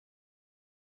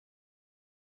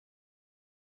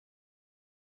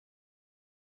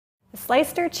The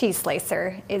Slicester cheese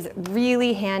slicer is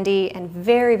really handy and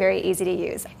very, very easy to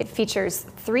use. It features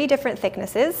 3 different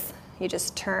thicknesses. You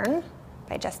just turn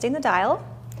by adjusting the dial,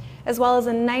 as well as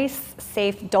a nice,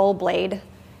 safe, dull blade,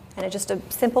 and just a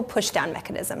simple push-down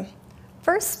mechanism.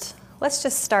 First, let's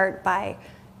just start by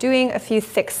doing a few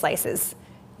thick slices.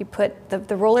 You put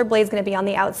the roller blade is going to be on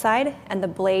the outside, and the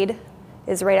blade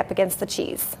is right up against the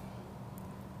cheese.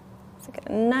 So get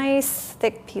a nice,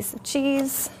 thick piece of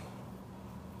cheese.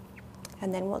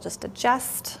 And then we'll just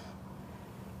adjust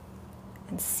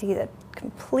and see the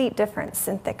complete difference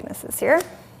in thicknesses here.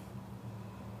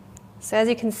 So as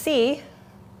you can see,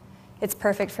 it's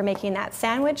perfect for making that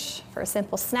sandwich, for a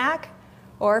simple snack,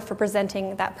 or for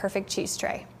presenting that perfect cheese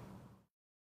tray.